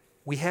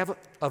we have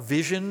a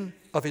vision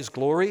of his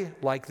glory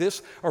like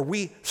this? Are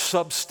we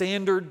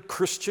substandard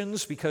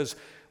Christians because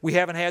we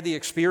haven't had the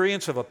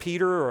experience of a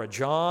Peter or a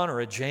John or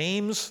a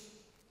James?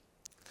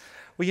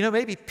 Well,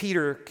 maybe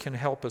Peter can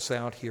help us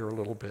out here a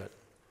little bit.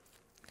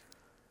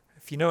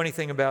 If you know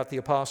anything about the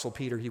Apostle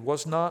Peter, he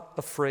was not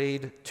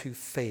afraid to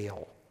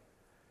fail.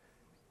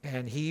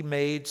 And he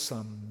made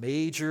some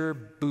major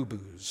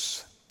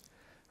boo-boos.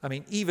 I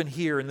mean, even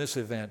here in this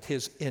event,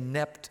 his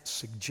inept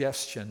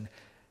suggestion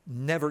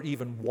never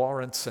even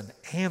warrants an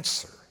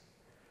answer.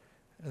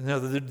 Now,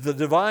 the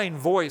divine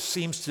voice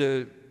seems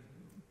to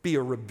be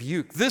a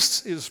rebuke.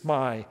 This is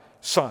my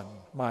son,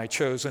 my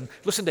chosen.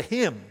 Listen to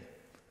him.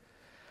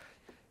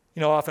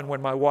 Often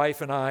when my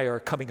wife and I are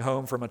coming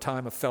home from a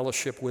time of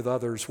fellowship with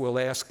others, we'll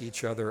ask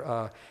each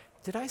other,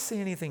 did I say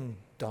anything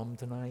dumb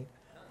tonight?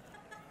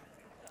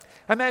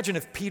 I imagine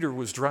if Peter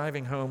was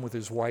driving home with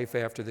his wife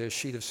after this,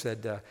 she'd have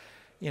said,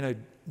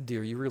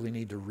 dear, you really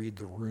need to read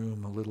the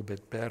room a little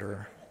bit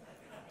better.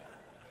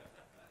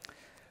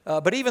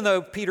 But even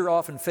though Peter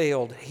often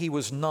failed, he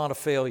was not a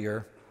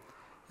failure.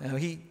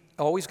 He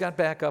always got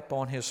back up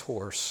on his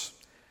horse.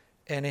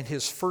 And in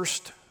his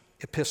first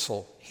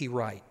epistle, he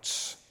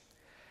writes,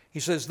 he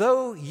says,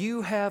 though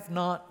you have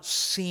not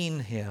seen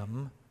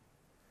him,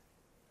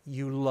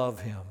 you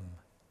love him.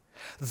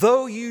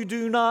 Though you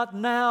do not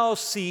now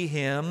see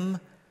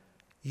him,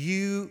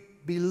 you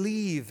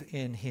believe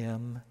in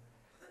him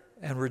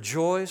and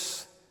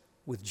rejoice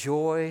with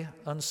joy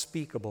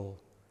unspeakable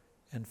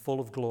and full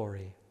of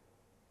glory.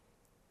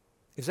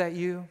 Is that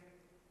you?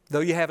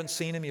 Though you haven't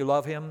seen him, you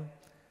love him.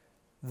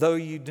 Though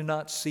you do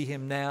not see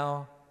him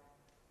now,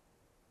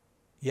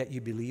 yet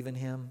you believe in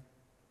him.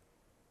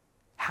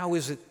 How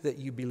is it that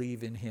you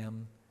believe in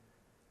him?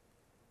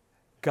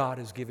 God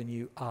has given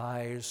you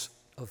eyes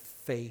of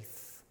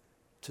faith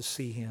to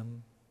see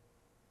him.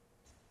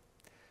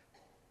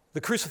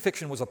 The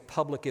crucifixion was a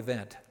public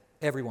event.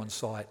 Everyone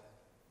saw it.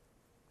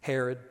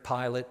 Herod,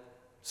 Pilate,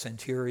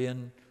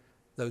 centurion,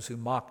 those who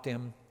mocked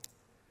him.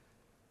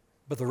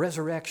 But the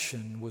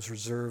resurrection was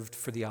reserved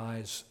for the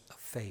eyes of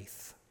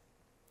faith.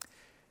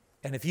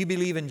 And if you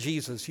believe in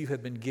Jesus, you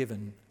have been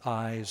given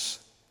eyes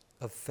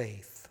of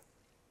faith.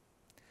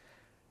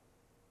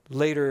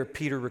 Later,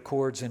 Peter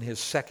records in his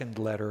second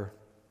letter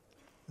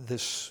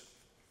this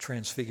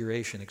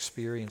transfiguration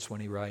experience when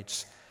he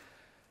writes,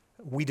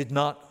 we did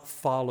not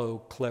follow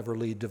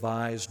cleverly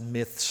devised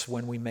myths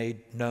when we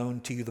made known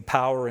to you the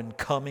power and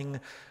coming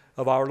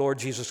of our Lord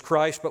Jesus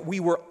Christ, but we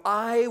were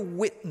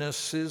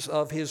eyewitnesses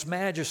of his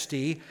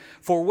majesty.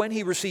 For when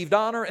he received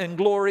honor and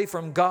glory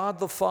from God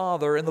the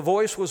Father, and the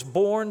voice was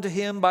borne to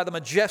him by the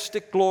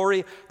majestic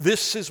glory,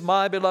 this is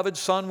my beloved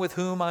Son with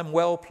whom I'm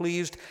well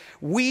pleased.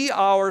 We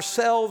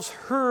ourselves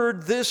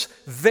heard this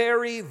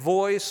very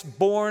voice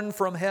borne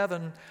from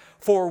heaven,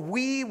 for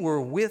we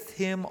were with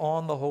him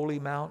on the holy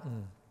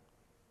mountain.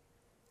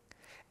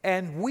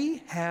 And we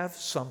have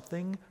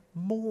something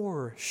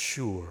more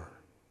sure.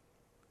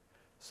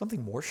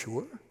 Something more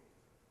sure?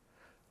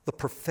 The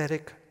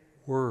prophetic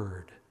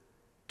word,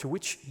 to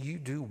which you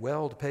do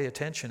well to pay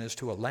attention as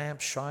to a lamp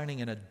shining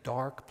in a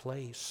dark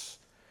place,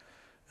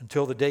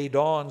 until the day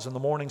dawns and the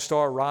morning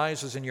star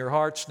rises in your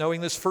hearts, knowing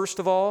this first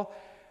of all,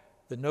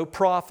 that no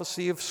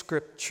prophecy of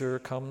Scripture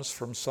comes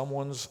from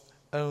someone's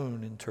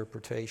own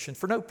interpretation.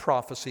 For no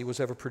prophecy was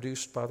ever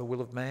produced by the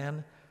will of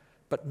man,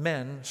 but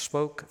men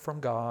spoke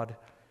from God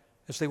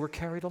as they were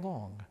carried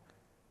along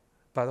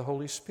by the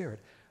Holy Spirit.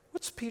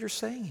 What's Peter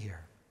saying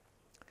here?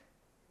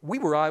 We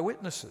were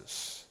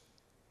eyewitnesses.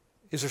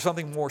 Is there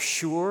something more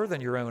sure than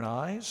your own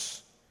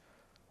eyes?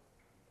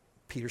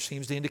 Peter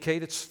seems to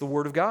indicate it's the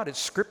Word of God. It's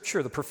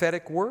Scripture, the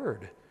prophetic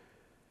word.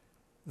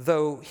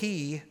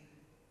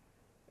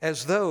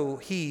 as though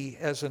he,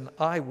 as an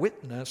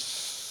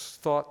eyewitness,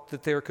 thought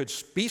that there could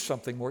be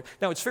something more.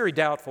 Now, it's very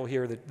doubtful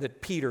here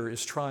that Peter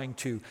is trying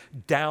to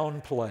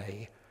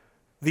downplay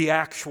the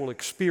actual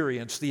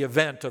experience, the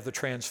event of the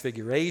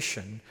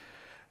Transfiguration.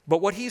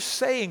 But what he's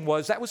saying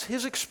was that was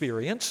his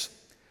experience,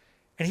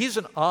 and he's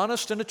an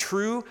honest and a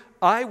true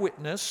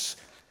eyewitness,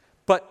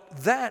 but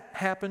that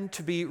happened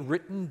to be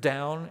written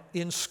down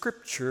in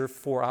Scripture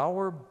for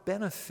our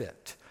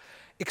benefit.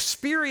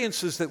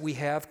 Experiences that we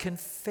have can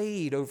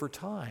fade over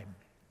time,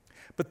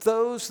 but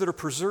those that are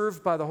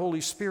preserved by the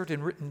Holy Spirit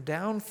and written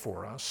down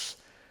for us,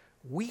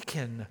 we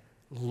can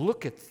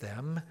look at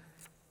them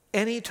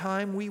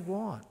anytime we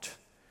want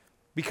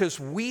because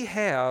we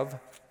have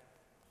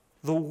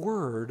the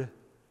word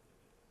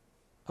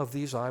of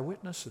these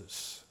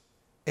eyewitnesses,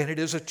 and it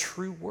is a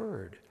true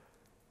word.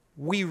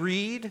 We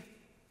read,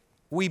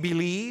 we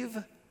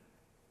believe,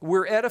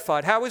 we're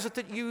edified. How is it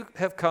that you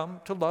have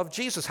come to love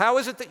Jesus? How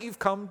is it that you've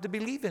come to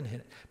believe in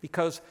him?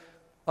 Because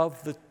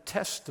of the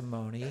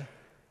testimony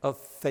of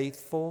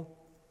faithful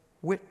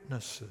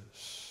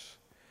witnesses.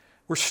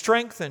 We're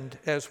strengthened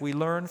as we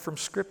learn from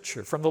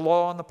Scripture, from the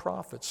law and the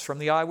prophets, from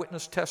the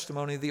eyewitness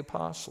testimony of the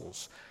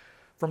apostles,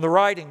 from the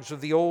writings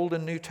of the Old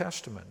and New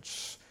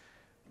Testaments.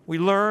 We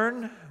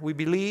learn, we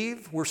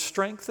believe, we're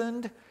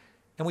strengthened,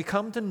 and we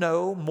come to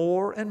know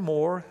more and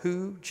more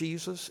who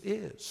Jesus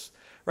is.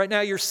 Right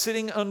now, you're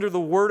sitting under the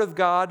Word of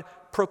God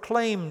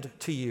proclaimed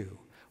to you.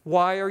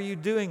 Why are you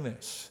doing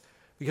this?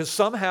 Because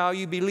somehow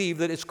you believe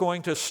that it's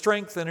going to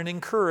strengthen and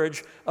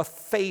encourage a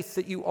faith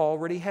that you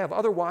already have.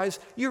 Otherwise,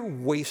 you're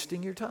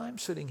wasting your time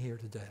sitting here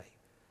today.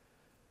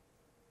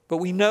 But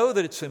we know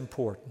that it's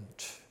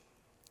important.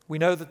 We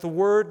know that the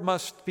Word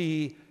must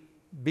be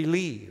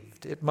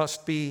believed. It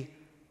must be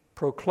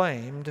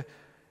proclaimed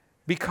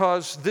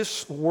because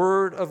this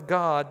Word of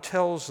God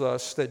tells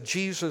us that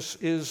Jesus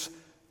is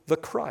the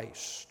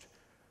Christ,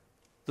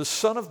 the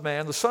Son of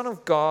Man, the Son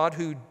of God,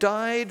 who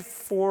died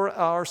for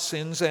our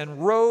sins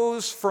and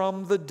rose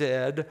from the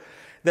dead,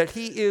 that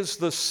he is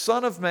the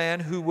Son of Man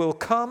who will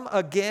come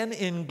again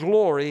in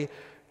glory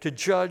to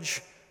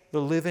judge the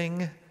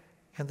living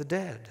and the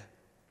dead.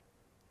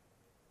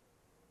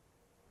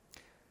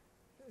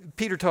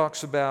 Peter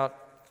talks about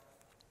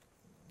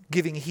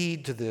giving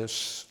heed to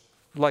this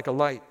like a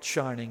light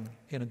shining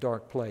in a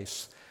dark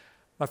place.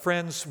 My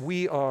friends,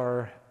 we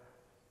are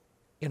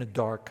in a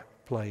dark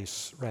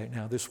place right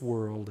now. This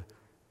world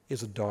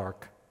is a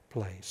dark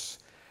place.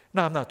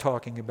 Now, I'm not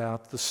talking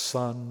about the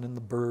sun and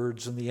the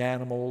birds and the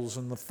animals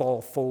and the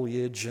fall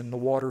foliage and the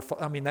waterfall.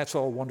 I mean, that's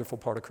all a wonderful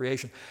part of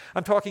creation.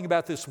 I'm talking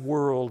about this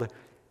world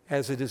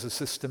as it is a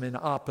system in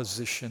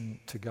opposition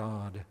to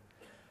God.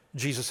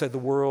 Jesus said, "The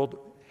world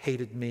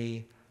hated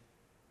me.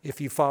 If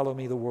you follow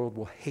me, the world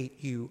will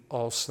hate you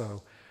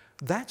also."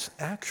 That's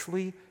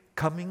actually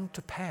coming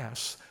to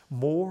pass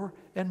more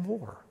and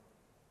more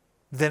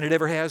than it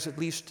ever has, at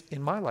least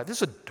in my life.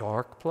 This is a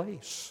dark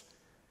place.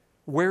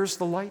 Where's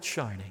the light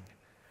shining?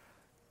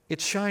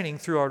 It's shining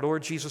through our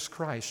Lord Jesus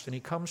Christ, and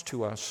he comes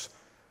to us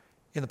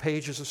in the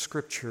pages of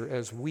Scripture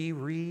as we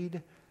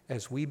read,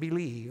 as we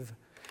believe,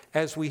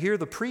 as we hear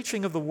the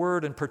preaching of the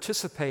Word and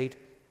participate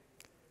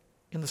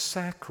in the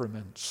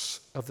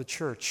sacraments of the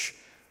church,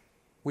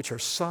 which are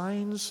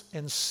signs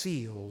and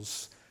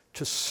seals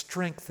to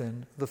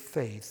strengthen the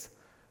faith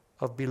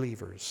of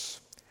believers.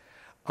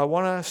 I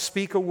want to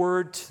speak a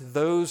word to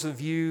those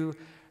of you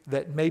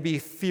that may be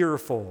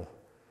fearful,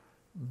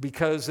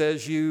 because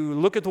as you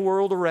look at the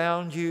world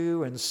around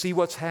you and see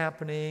what's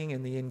happening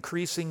and the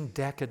increasing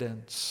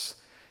decadence,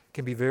 it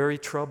can be very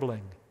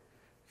troubling,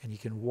 and you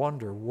can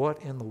wonder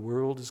what in the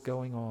world is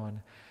going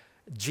on.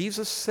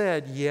 Jesus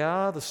said,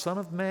 yeah, the Son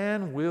of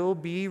Man will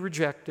be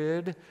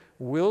rejected,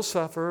 will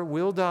suffer,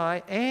 will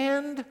die,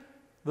 and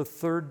the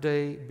third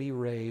day be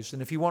raised.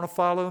 And if you want to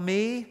follow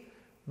me,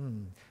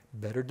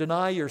 better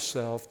deny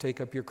yourself, take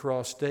up your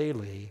cross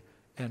daily,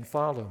 and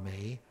follow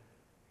me.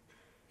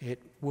 It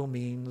will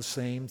mean the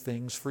same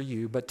things for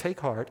you. But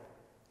take heart,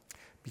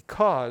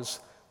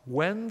 because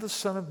when the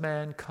Son of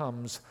Man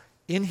comes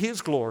in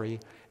his glory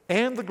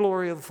and the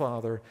glory of the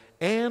Father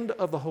and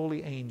of the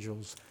holy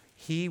angels,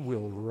 he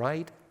will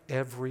right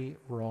every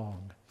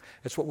wrong.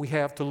 That's what we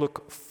have to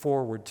look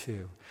forward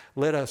to.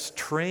 Let us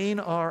train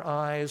our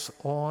eyes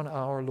on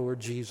our Lord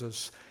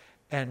Jesus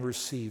and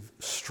receive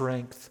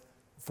strength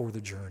for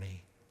the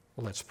journey.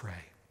 Let's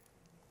pray.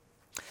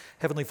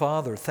 Heavenly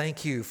Father,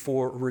 thank you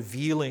for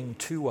revealing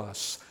to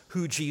us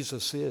who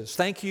Jesus is.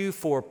 Thank you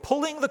for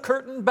pulling the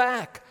curtain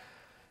back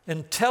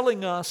and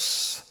telling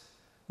us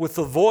with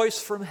the voice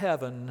from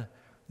heaven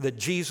that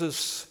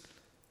Jesus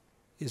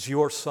is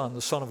your Son,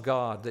 the Son of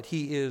God, that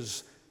he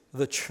is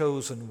the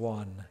chosen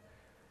one.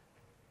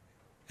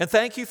 And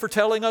thank you for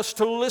telling us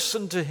to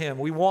listen to him.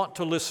 We want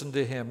to listen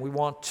to him. We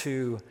want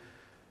to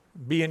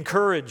be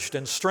encouraged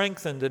and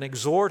strengthened and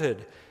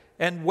exhorted,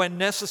 and when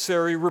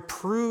necessary,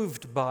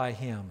 reproved by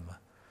him.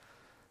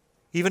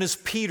 Even as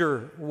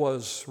Peter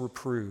was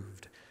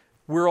reproved.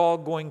 We're all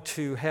going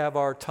to have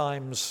our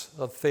times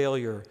of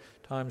failure,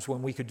 times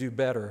when we could do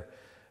better.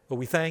 But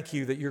we thank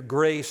you that your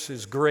grace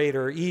is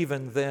greater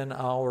even than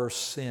our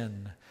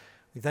sin.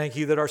 We thank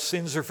you that our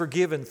sins are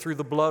forgiven through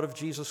the blood of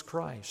Jesus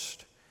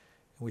Christ.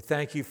 And we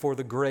thank you for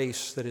the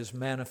grace that is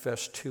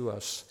manifest to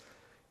us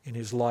in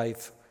his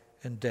life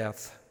and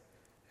death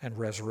and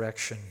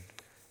resurrection.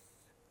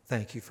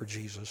 Thank you for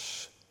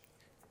Jesus.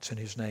 It's in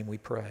his name we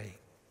pray.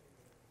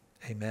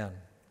 Amen.